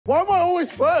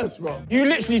always first, bro? You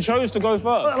literally chose to go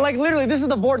first. Like, literally, this is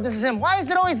the board, this is him. Why is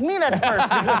it always me that's first?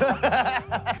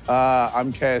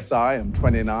 I'm KSI, I'm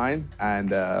 29,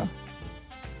 and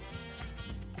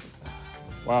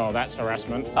Wow, that's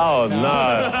harassment. Oh,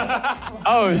 no.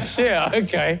 Oh, shit,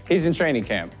 okay. He's in training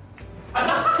camp.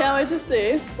 Can't wait to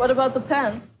see. What about the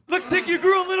pants? Looks like you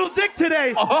grew a little dick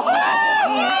today. What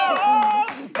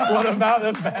about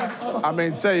the pants? I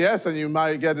mean, say yes and you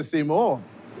might get to see more.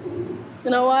 You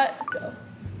know what? Oh,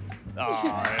 no.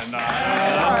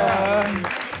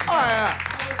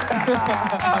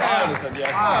 I said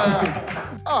yes.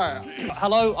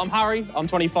 Hello, I'm Harry. I'm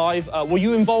 25. Were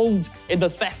you involved in the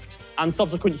theft and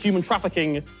subsequent human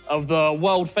trafficking of the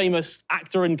world-famous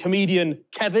actor and comedian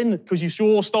Kevin? Because you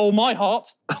sure stole my heart.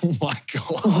 Oh my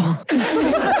God. What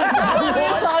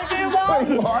are you talking about?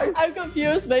 Wait, I'm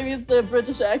confused. Maybe it's the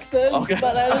British accent, Okay.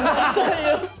 but I don't know. So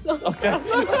you. So. Okay.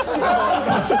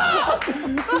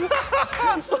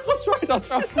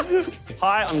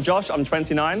 Hi, I'm Josh. I'm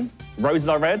 29. Roses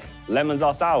are red, lemons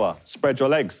are sour. Spread your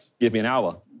legs. Give me an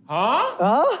hour.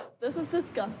 Huh? This is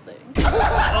disgusting. Disgusting?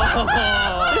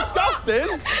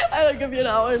 I don't give you an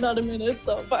hour, not a minute,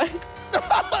 so fine.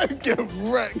 Get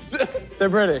wrecked. They're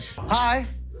British. Hi,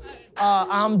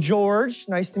 I'm George.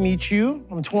 Nice to meet you.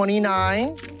 I'm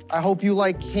 29. I hope you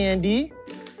like candy.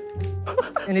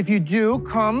 And if you do,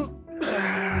 come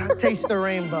taste the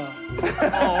rainbow. Where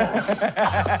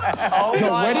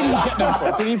did he get them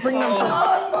from? Did he bring them from?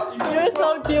 You're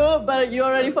so cute, but you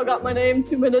already forgot my name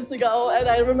 2 minutes ago, and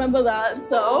I remember that,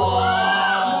 so.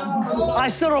 I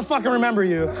still don't fucking remember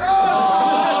you.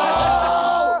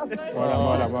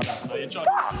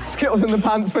 Skittles in the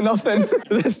pants for nothing.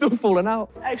 They're still falling out.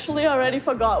 Actually, I already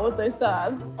forgot what they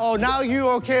said. Oh, now you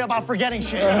okay about forgetting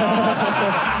shit.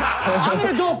 I'm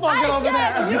gonna go fucking over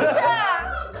there.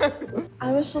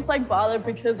 I was just like bothered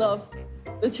because of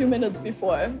the 2 minutes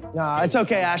before. Nah, it's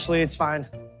okay, Ashley, it's fine.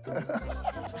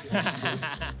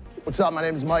 What's up? My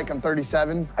name's Mike. I'm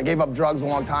 37. I gave up drugs a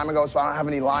long time ago, so I don't have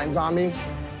any lines on me.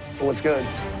 But what's good?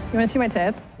 You want to see my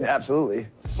tits? Yeah, absolutely.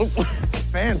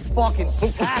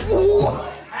 Fan-fucking-tastic.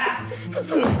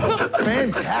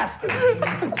 Fantastic.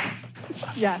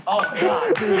 Yes. Oh,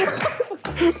 God.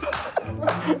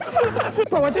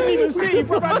 Bro, I didn't even see.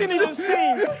 Bro, I didn't even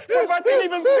see. Bro, I didn't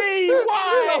even see.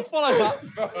 Why? Follow that.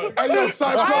 I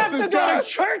have to go to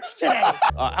church today.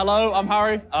 Hello, I'm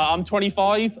Harry. I'm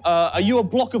 25. Are you a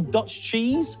block of Dutch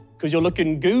cheese? Because you're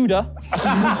looking Gouda.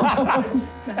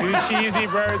 Too cheesy,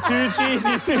 bro. Too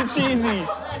cheesy, too cheesy.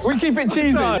 We keep it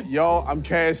cheesy. Yo, I'm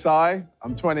KSI.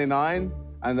 I'm 29.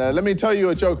 And let me tell you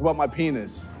a joke about my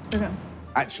penis. Okay.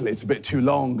 Actually, it's a bit too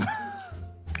long.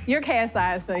 You're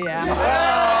KSI, so yeah.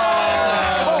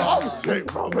 Oh, I'm sick,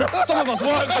 bro. Some of us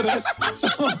work for this.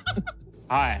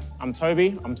 Hi, I'm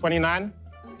Toby. I'm 29.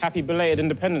 Happy belated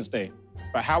Independence Day.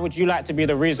 But how would you like to be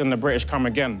the reason the British come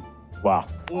again? Wow.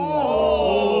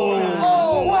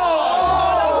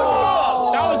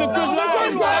 That was a good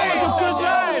line. That was a good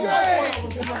line.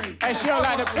 Hey, she don't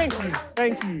like that. Thank you.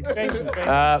 Thank you. Thank you.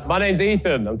 My name's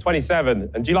Ethan. I'm 27.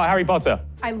 And do you like Harry Potter?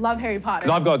 I love Harry Potter.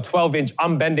 Because I've got a 12-inch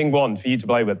unbending wand for you to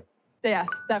play with. Yes,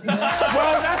 definitely.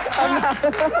 Well,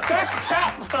 that's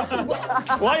cap.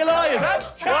 Why are you lying? Why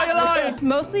are you lying?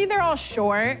 Mostly they're all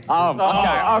short. Oh,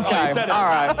 okay, okay, you said it. all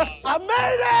right. I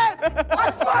made it!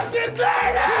 I fucking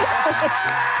made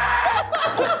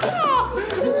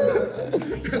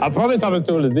it! I promise I'm as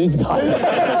tall as these guys.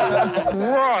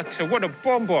 Right, what a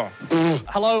bomber.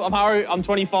 Hello, I'm Harry. I'm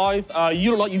 25.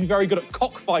 You look like you'd be very good at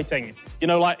cockfighting. You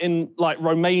know, like in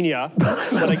Romania,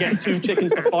 where they get two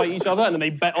chickens to fight each other and then they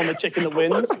bet on the chicken that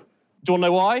wins. Do you want to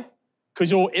know why?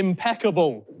 Because you're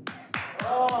impeccable.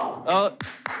 Fuck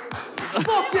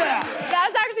yeah!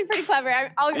 That's actually pretty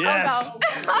clever. I'll go.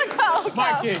 I'll go.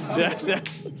 My king. Yes,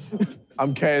 yes.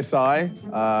 I'm KSI.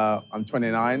 I'm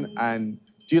 29. And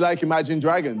do you like Imagine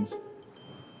Dragons?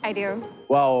 I do.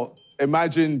 Well,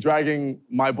 imagine dragging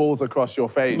my balls across your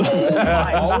face.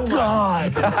 Oh,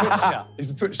 God.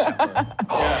 It's a Twitch chat.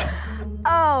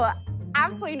 Oh,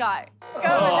 absolutely not. Go with it.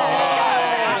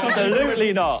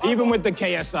 Absolutely not. Even with the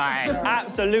KSI.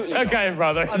 Absolutely. Okay,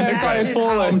 brother. It's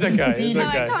falling. It's okay. It's Come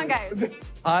on, okay. come on, guys.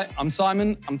 Hi, I'm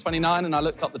Simon. I'm 29, and I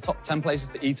looked up the top 10 places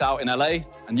to eat out in LA,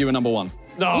 and you were number 1.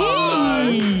 No.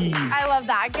 I love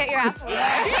that. Get your ass over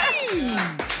there.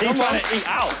 He's trying to eat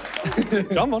out.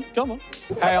 Come on, come on.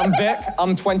 Hey, I'm Vic.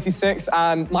 I'm 26,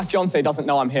 and my fiance doesn't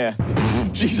know I'm here.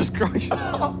 Jesus Christ.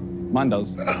 Mine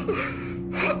does.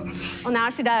 Well,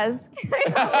 now she does.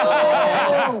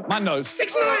 Mine knows.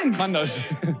 6'9". Mine knows.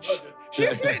 She's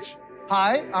a snitch.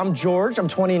 Hi, I'm George. I'm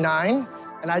 29.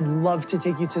 and I'd love to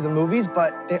take you to the movies,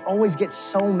 but they always get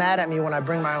so mad at me when I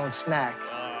bring my own snack.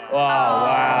 Oh,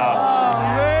 wow.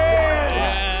 Oh, man.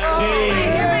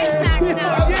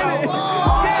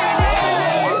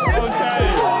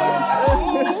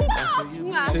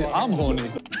 Shit, I'm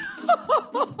horny.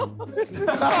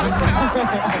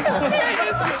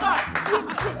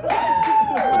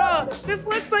 Bro, this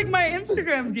looks like my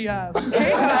Instagram DM.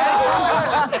 Hey,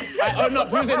 Own up.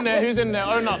 Who's in there? Who's in there?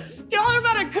 Own up. y'all are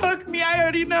about to cook me, I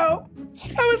already know.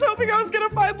 I was hoping I was gonna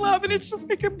find love, and it's just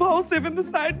like impulsive in the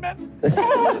Sidemen.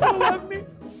 Don't love me.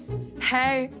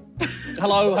 Hey.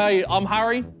 Hello, hey, I'm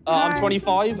Harry. I'm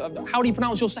 25. How do you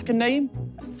pronounce your second name?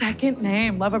 Second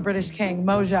name, love a British king,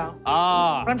 Mojo.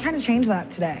 Ah. But I'm trying to change that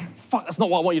today. Fuck, that's not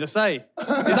what I want you to say. Is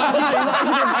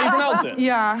that how you pronounce it?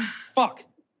 Yeah. Fuck.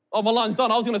 Oh, my line's done.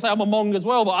 I was going to say I'm a Mong as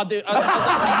well, but I do.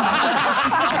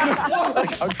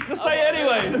 Just say it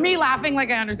anyway. Me laughing like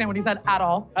I understand what he said at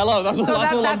all. Hello, that's all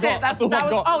I've got. That's all I've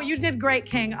got. Oh, you did great,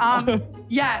 King.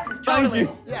 Yes, totally.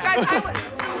 Thank you. Guys,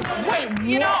 wait,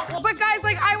 you know, but guys,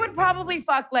 like, I would probably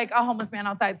fuck like a homeless man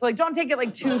outside. So like, don't take it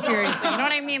like too seriously. You know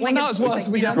what I mean? Well, Like, now it's worse.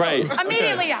 We get Great.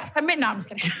 Immediately, yes. No, I'm just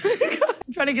kidding.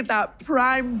 I'm trying to get that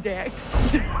prime dick.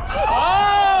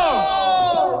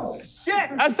 Oh!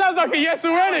 Shit! That sounds like a yes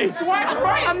already. Swipe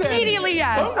right then. Immediately,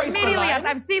 yes. Immediately, yes.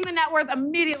 I've seen the net worth.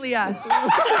 Immediately, yes. Fair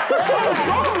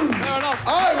enough.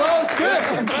 All right, well, shit.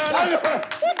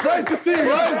 Great to see you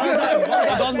guys.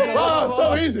 Oh,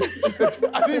 so easy.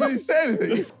 I didn't even say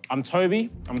anything. I'm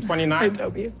Toby, I'm 29, Hey,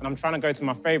 Toby. and I'm trying to go to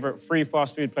my favorite free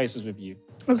fast food places with you.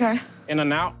 Okay. In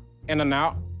and out, in and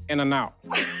out, in and out.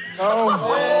 I'll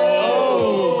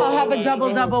have a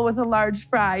double-double with a large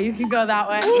fry. You can go that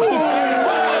way.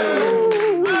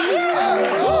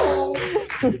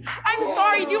 I'm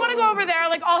sorry. Do you want to go over there?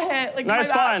 Like, I'll hit. Like, No,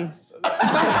 it's fine.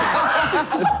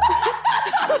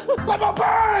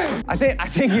 I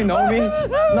think you know me.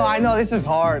 No, I know this is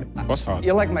hard. What's hard?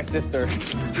 You're like my sister.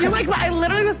 You're like, I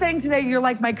literally was saying today, you're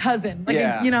like my cousin. Like,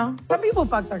 Yeah. you know, some people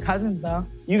fuck their cousins, though.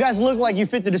 You guys look like you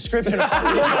fit the description of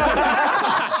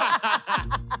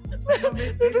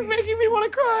This is making me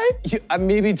want to cry.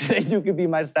 Maybe today you could be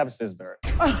my stepsister.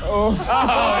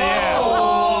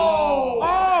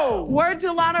 Word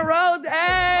to Lana Rhodes. Hey!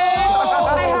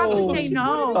 I have to say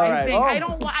no, I right. think. Oh. I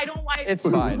don't like... It's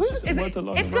fine.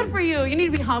 It's good for you. You need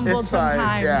to be humbled It's fine,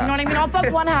 sometimes. yeah. You know what I mean? I'll fuck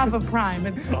one half of Prime.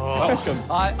 It's...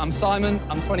 Hi, I'm Simon.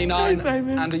 I'm 29. Hi,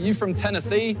 Simon. And are you from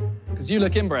Tennessee? Because you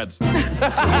look inbred.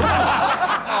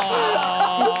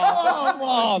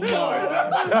 Oh, no.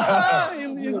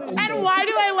 And why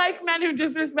do I like men who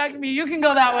disrespect me? You can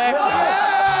go that way.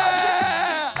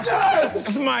 Yes!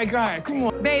 That's my guy. Come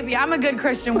on. Baby, I'm a good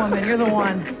Christian woman. You're the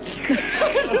one.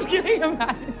 Just kidding. I'm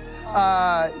mad.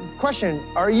 Question: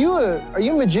 Are you a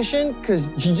magician? Because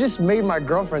you just made my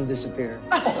girlfriend disappear.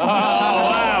 Oh,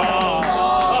 wow.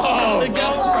 Oh, the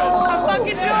girlfriend. I'm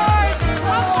fucking George.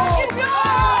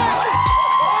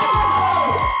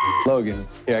 Logan,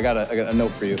 here, I got a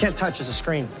note for you. Can't touch, it's a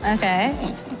screen. Okay.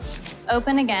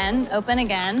 Open again, open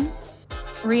again.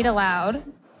 Read aloud.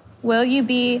 Will you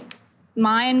be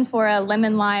mine for a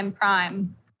lemon lime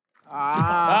prime? Oh,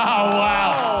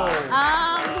 wow.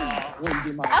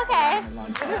 Okay.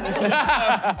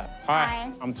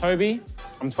 Hi, I'm Toby,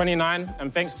 I'm 29,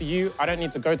 and thanks to you, I don't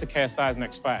need to go to KSI's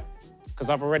next fight, because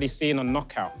I've already seen a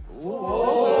knockout.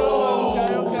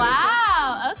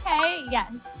 Wow, okay,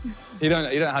 yes. You don't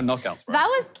have knockouts, bro. That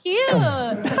was cute.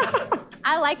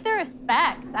 I like the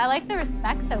respect. I like the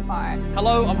respect so far.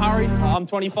 Hello, I'm Harry. I'm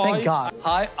 25. Thank God.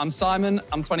 Hi, I'm Simon.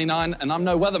 I'm 29, and I'm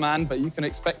no weatherman, but you can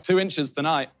expect 2 inches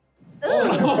tonight. Ooh.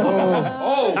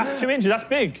 Oh, that's 2 inches, that's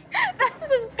big. That's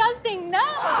disgusting. No.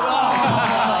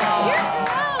 You're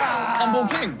gross. Humble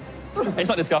king. It's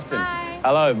not disgusting. Hi.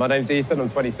 Hello, my name's Ethan, I'm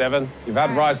 27. You've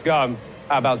had rice gum.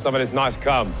 How about some of this nice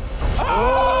cum?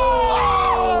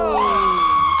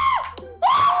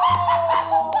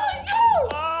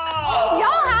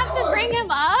 Y'all have to bring him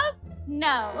up?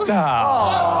 No. It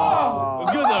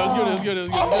was good, though. It was good. It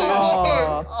was good.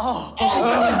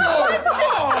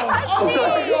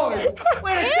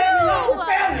 Wait a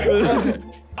second.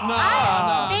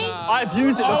 I've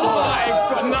used it before.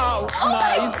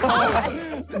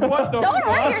 What the Don't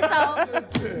hurt yourself.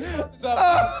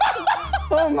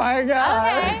 Oh my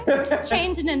God. Okay.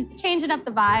 Changing up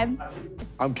the vibe.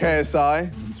 I'm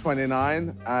KSI, I'm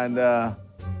 29, and I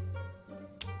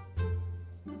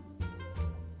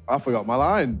forgot my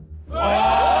line.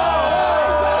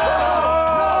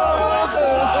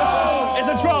 It's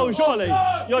a troll, surely.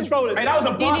 You're trolling. Hey, that was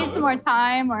a Do you need some more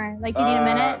time or like you need a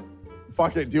minute?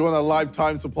 Fuck it, do you want a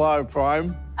lifetime supply of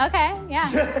Prime? Okay, yeah.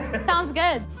 Sounds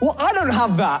good. Well, I don't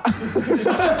have that.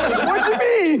 What do you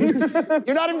mean?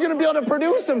 You're not even gonna be able to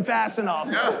produce them fast enough.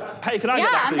 Yeah. Hey, can I Yeah,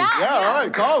 get that, I'm please? down. Yeah, all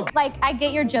right, go. Like, I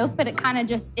get your joke, but it kind of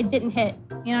just, it didn't hit.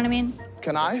 You know what I mean?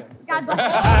 Can I? God bless.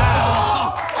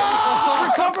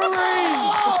 Recovery!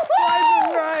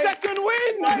 Right. Second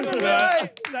win!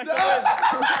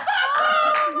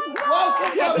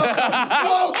 Welcome, brother.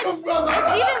 Welcome, brother.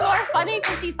 It's even more funny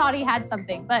because he thought he had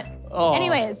something. But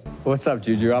anyways. What's up,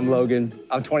 Juju? I'm Logan.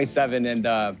 I'm 27, and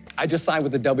I just signed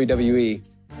with the WWE.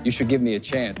 You should give me a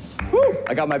chance. Woo!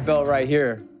 I got my belt right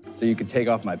here, so you can take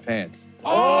off my pants.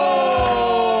 Welcome,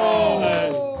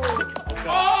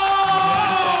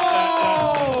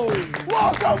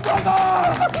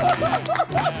 brother.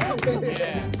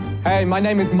 Hey, my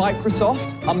name is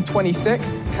Microsoft. I'm 26.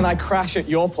 Can I crash at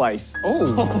your place?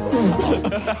 Oh.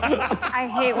 I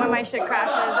hate when my shit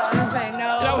crashes. Honestly,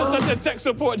 no. That was such a tech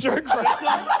support joke.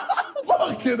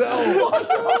 Fucking hell.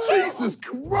 Jesus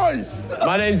Christ.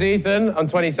 My name's Ethan. I'm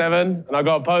 27, and I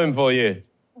got a poem for you.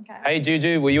 Okay. Hey,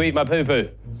 Juju, will you eat my poo-poo?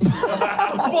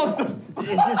 Is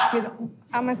this kid...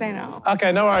 I'm gonna say no.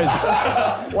 Okay, no worries.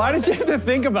 Why did you have to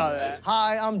think about that?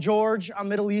 Hi, I'm George. I'm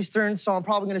Middle Eastern, so I'm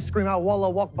probably gonna scream out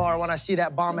Wallah Wakbar when I see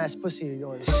that bomb-ass pussy of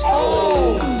yours.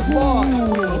 Oh,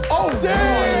 fuck. Oh,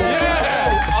 damn.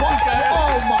 Yeah.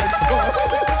 Oh, my God.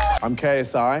 I'm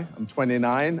KSI. I'm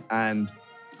 29, and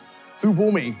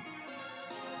football me.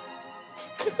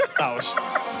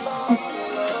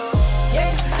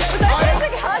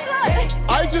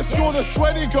 I just scored a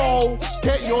sweaty goal.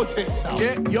 Get your tits out.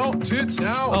 Get your tits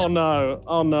out. Oh no,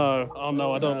 oh no, oh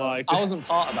no, I don't like it. I wasn't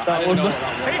part of that. I That didn't was know the... what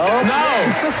that was. Oh no!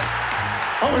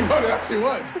 Oh my God, it actually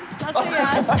worked.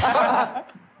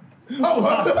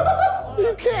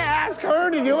 You can't ask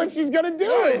her to do it. She's gonna do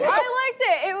it. I liked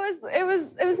it.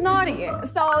 It was naughty.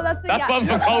 So that's a That's one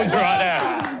for culture right there.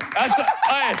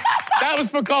 Hey, that was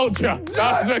for culture.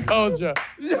 That was for culture.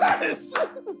 Yes.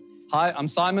 Hi, I'm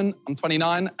Simon. I'm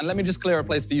 29, and let me just clear a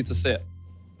place for you to sit.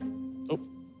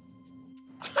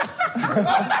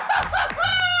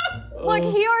 Look,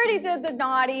 he already did the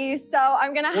naughty, so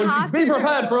I'm gonna have to. Be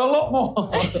prepared for a lot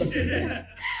more.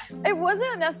 It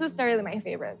wasn't necessarily my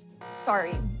favorite.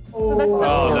 Sorry. So that's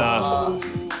Oh no.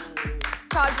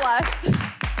 God bless.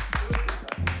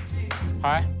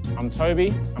 Hi, I'm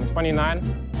Toby. I'm 29.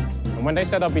 And when they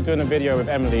said I'd be doing a video with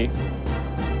Emily,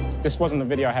 this wasn't the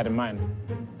video I had in mind.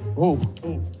 Oh,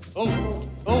 oh, oh,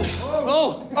 oh,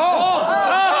 oh, oh,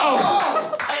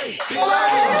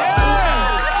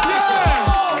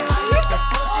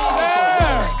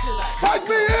 Tag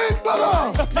me in, brother!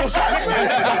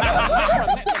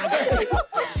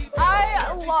 I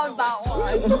love that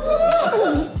one.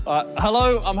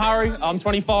 hello, I'm Harry. I'm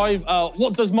 25.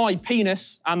 What does my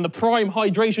penis and the Prime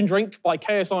Hydration Drink by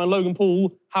KSI and Logan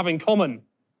Paul have in common?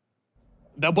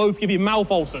 They'll both give you mouth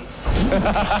ulcers.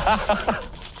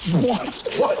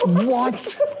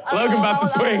 What? Logan about to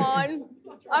swing. I'm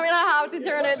gonna have to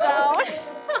turn it down.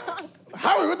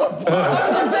 Harry, what the fuck?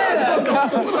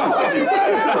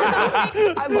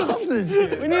 I love this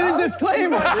dude. We need a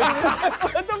disclaimer.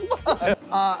 What the fuck?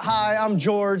 Hi, I'm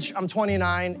George. I'm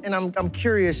 29, and I'm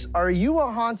curious. Are you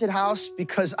a haunted house?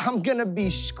 Because I'm gonna be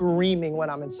screaming when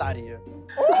I'm inside of you.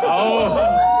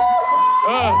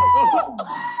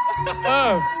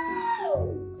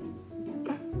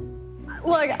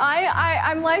 Look,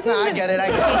 I'm liking I get it.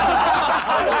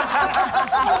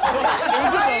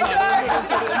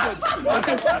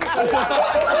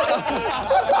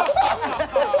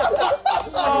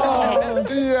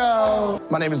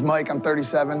 My name is Mike. I'm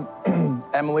 37.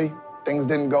 Emily, things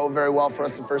didn't go very well for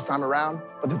us the first time around.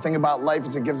 But the thing about life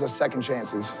is it gives us second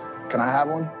chances. Can I have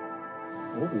one?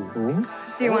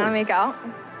 Do you want to make out?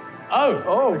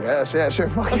 Oh. Yes, yeah, sure.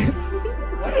 Fuck it.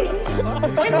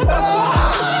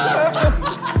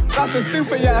 That's a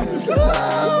super yes.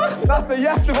 That's a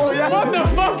yes of all yes. What the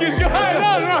fuck is going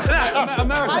on right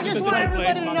now? I just want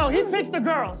everybody to know he picked the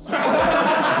girls. He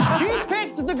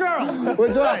picked the girls.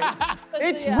 Which way?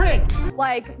 It's rigged.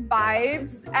 Like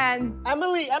vibes and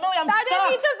Emily, I'm that didn't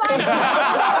meet the vibe.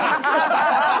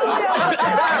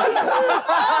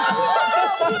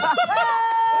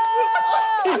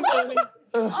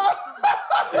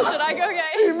 Should I go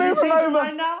get him? Move him over.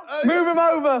 Right now? Move him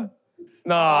over.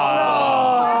 No.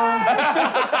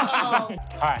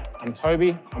 Hi, I'm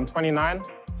Toby. I'm 29.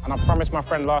 And I promised my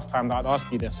friend last time that I'd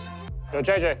ask you this. Yo,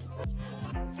 JJ.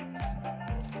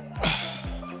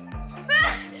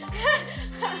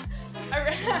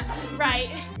 Right.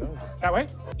 That way?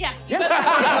 Yeah.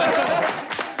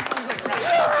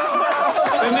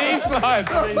 The knee slide.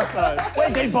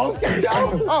 Wait, they both get to go?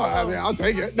 Oh, I mean, I'll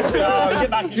take it. Get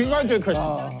back. You go do it, Chris.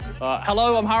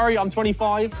 Hello, I'm Harry, I'm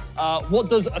 25. What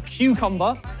does a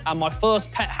cucumber and my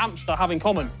first pet hamster have in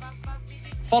common?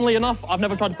 Funnily enough, I've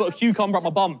never tried to put a cucumber up my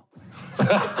bum. Okay.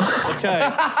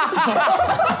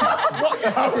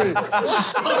 Harry.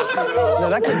 No,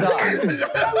 that kid's hot.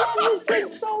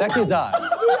 That kid's hot.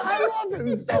 I love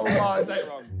him so much.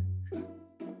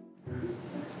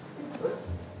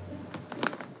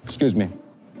 Excuse me.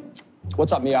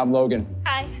 What's up, Mia? I'm Logan.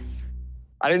 Hi.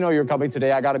 I didn't know you were coming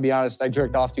today. I gotta be honest, I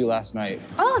jerked off to you last night.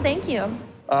 Oh, thank you.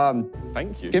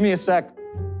 Thank you. Give me a sec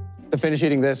to finish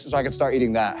eating this so I can start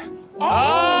eating that.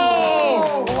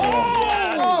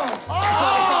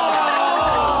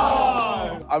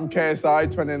 I'm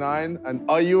KSI, 29, and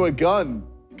are you a gun?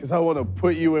 Because I want to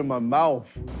put you in my mouth.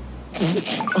 No, I'm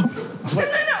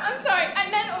sorry. I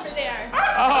meant over there. My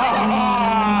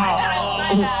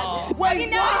bad. Wait, okay,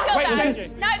 now I feel bad.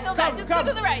 JJ. Now I feel bad. Just go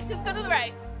to the right. Just go to the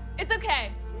right. It's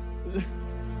okay.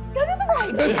 Go to the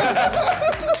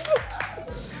right.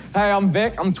 Hey, I'm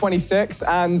Vic, I'm 26,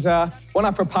 and when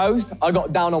I proposed, I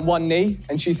got down on one knee,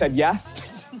 and she said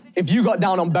yes. If you got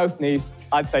down on both knees,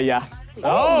 I'd say yes. Hey,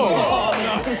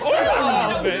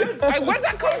 where'd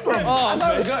that come from?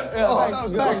 That was good. Yeah, that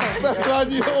was good. Best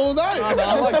idea all night.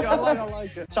 I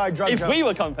like it. Sorry, drug If joke. we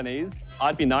were companies,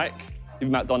 I'd be Nike, you'd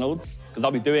be McDonald's, because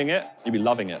I'll be doing it, you'd be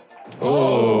loving it.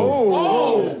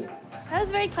 That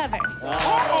was very clever.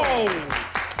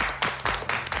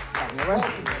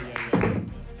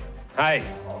 Hey,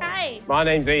 Hi. my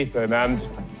name's Ethan, and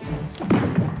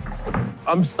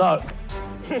I'm stuck.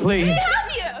 Please, Can I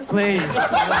help you? please, Can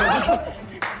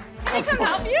I come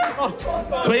help you?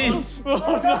 please.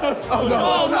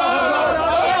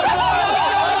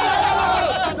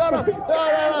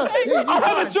 I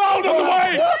have a child on the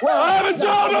way! I have a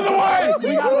child on the way!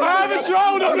 I have a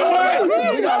child on the way!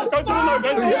 Go to the look, go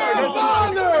to the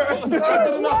look.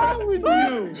 What's wrong with you?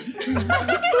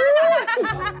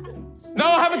 No,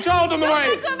 I have a child on the way!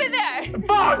 Look over there.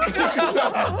 Fuck!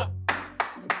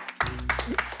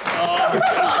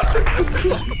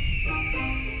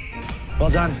 Well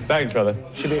done. Thanks, brother.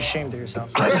 Should be ashamed of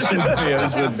yourself. I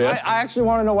actually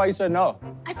want to know why you said no.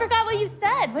 I forgot what you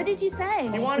said. What did you say?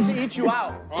 He wanted to eat you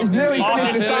out. He's nearly Oh,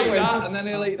 finished the he'll eat sandwich. that, and then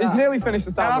he'll eat He's that. nearly finished the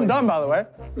And sandwich. I'm done, by the way.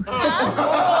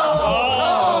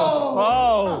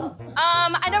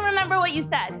 I don't remember what you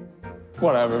said.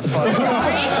 Whatever. Sorry. Let's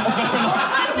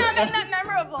not make that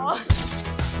memorable.